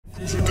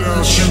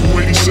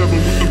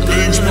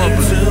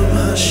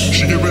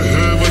She give it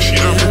head like she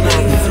apple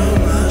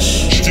bobbing.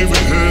 She give it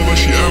head like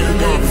she apple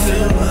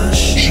bobbing.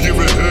 She give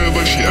it head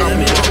like she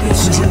apple bobbing.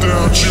 Cruising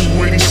down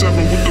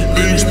 287 with the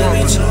things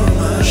popping.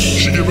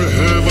 She give it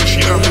head like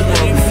she apple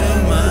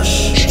bobbing.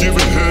 She give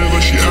it head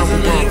like she apple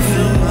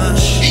bobbing.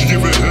 She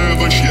give it head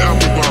like she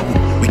apple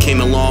bobbing. We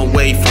came a long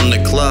way from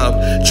the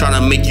club, trying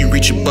to make you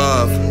reach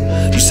above.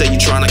 You say you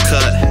trying to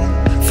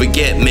cut,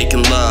 forget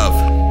making love.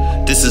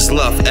 This is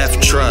love, F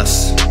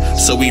trust.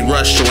 So we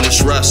rush when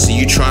it's rust, so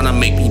you trying to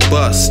make me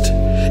bust.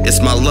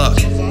 It's my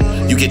luck,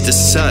 you get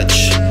this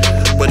touch,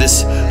 but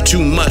it's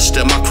too much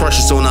that my crush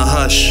is on a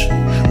hush.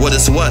 What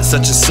is what,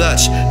 such and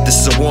such, this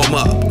is a warm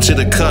up to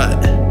the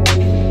cut.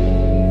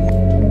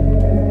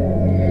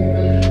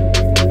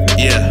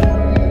 Yeah,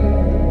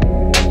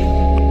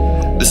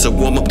 this is a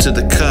warm up to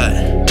the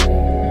cut.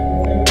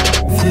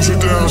 Cruising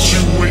down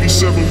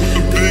 287 with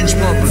the things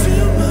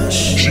poppin'.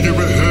 She give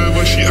it head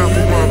like she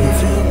apple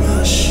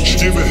bobbin'. She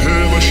give it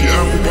head like she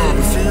apple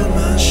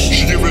bobbin'.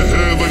 She give it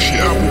head like she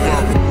apple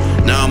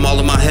bobbin'. Now I'm all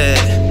in my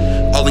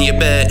head, all in your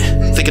bed,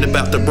 thinking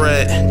about the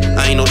bread.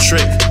 I ain't no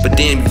trick, but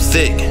damn you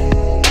thick.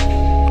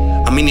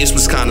 I mean this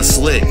was kinda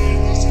slick.